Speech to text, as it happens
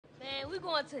man. We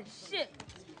going to the ship.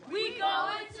 We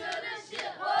going to the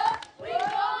ship. What? We going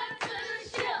to the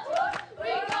ship. What? We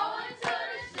going to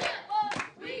the ship. What?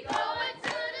 We going to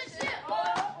the ship.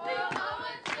 What? We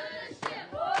going to the ship.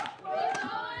 What? We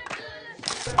going to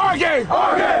the ship. Our game.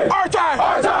 Our game. Our time.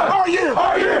 Our time. Our year.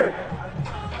 Our year.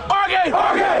 Our game.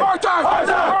 Our game. Our time. Our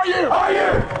time. Our year. Our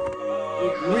year.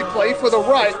 We play for the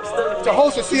right to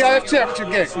host a CIF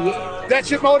championship game. That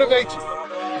should motivate you.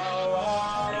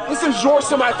 This is your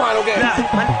semifinal game.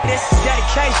 This is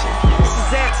dedication. This is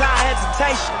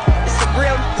anti-hesitation. It's a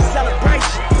real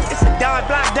celebration. It's a dog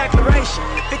block declaration.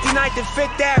 59th and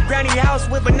 5th Ave, granny house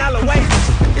with vanilla wafers.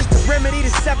 It's the remedy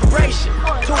to separation.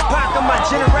 Tupac of my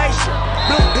generation.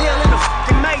 Blue pill in the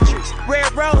fucking matrix. Red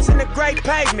rose in the great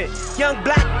pavement. Young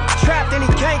black trapped and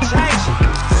he can't change it.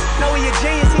 Know he a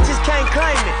genius, he just can't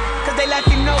claim it. Cause they left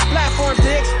him no platform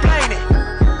to explain it.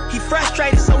 He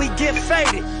frustrated so he get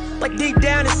faded. Like deep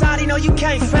down inside he know you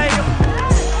can't fade him.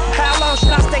 How long should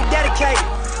I stay dedicated?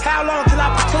 How long till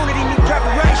opportunity need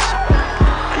preparation?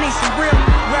 I need some real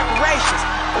reparations.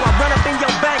 Or I run up in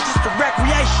your bank just for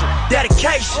recreation.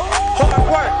 Dedication, hard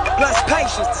work, plus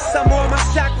patience. To some more of my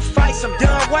sacrifice, I'm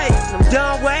done waiting. I'm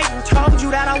done waiting, told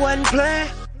you that I wasn't playing.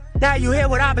 Now you hear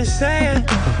what I've been saying.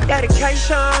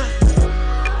 Dedication.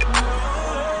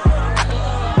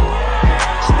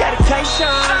 It's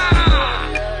dedication.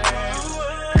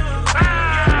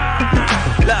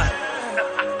 Look.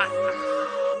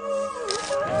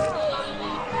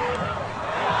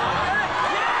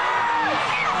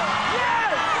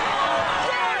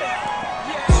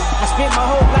 I spent my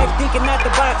whole life thinking out the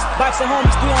box. Boxing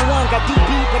homies 3-on-1, got DP,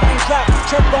 but ain't dropped.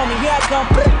 Chirped on me, here I come.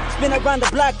 Spin around the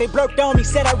block, they blurted on me.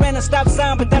 Said I ran a stop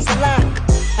sign, but that's a lie.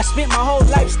 I spent my whole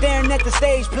life staring at the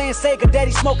stage, playing Sega,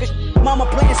 daddy smoking, mama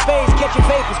playing spades, catching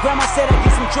vapors. Grandma said I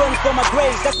get some Jordans for my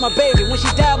grades, that's my baby. When she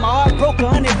died, my heart broke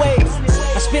 100 ways.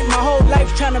 I spent my whole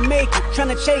life trying to make it,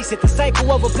 trying to chase it. The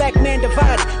cycle of a black man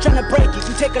divided, trying to break it.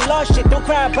 You take a lost shit, don't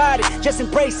cry about it, just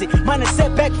embrace it. Mine a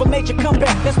setback for major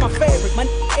comeback, that's my favorite. My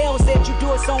L said you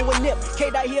do it song with Nip,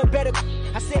 K-Dot here better.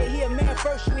 I said here, man,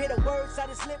 first you hear the words out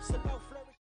his lips about